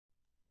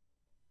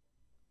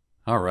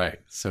All right,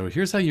 so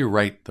here's how you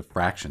write the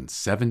fraction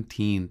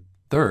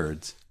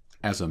 17/3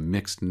 as a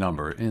mixed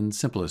number in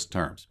simplest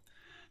terms.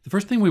 The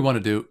first thing we want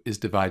to do is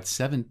divide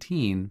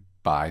 17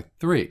 by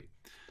 3.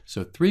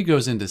 So 3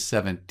 goes into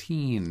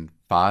 17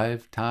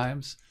 5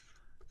 times.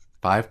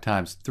 5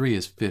 times 3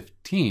 is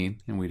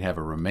 15, and we'd have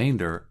a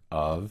remainder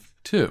of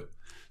 2.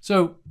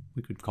 So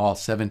we could call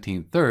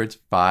 17/3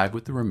 5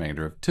 with the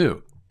remainder of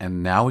 2.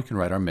 And now we can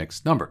write our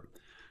mixed number.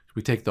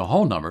 We take the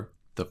whole number,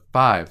 the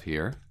 5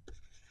 here,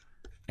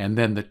 and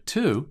then the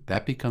 2,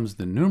 that becomes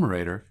the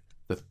numerator.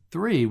 The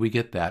 3, we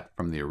get that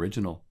from the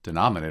original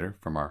denominator,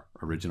 from our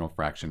original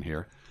fraction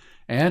here.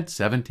 And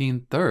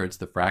 17/3,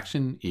 the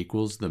fraction,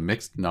 equals the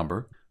mixed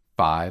number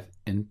 5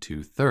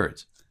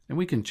 2/3. And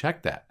we can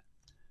check that.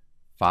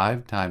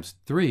 5 times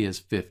 3 is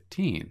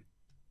 15,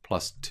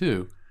 plus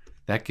 2,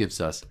 that gives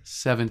us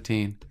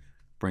 17.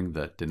 Bring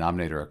the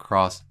denominator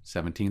across,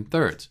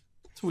 17/3.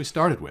 That's what we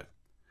started with.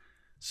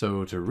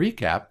 So to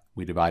recap,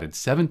 we divided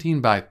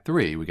 17 by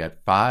 3. We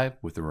got 5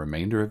 with a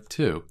remainder of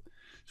 2.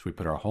 So we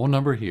put our whole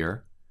number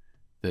here.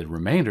 The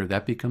remainder,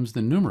 that becomes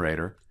the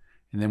numerator.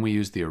 And then we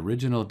use the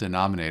original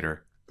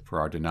denominator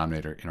for our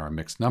denominator in our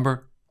mixed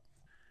number.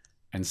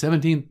 And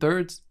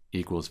 17/3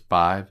 equals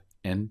 5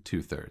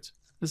 2/3.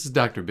 This is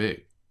Dr.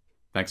 B.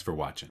 Thanks for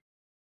watching.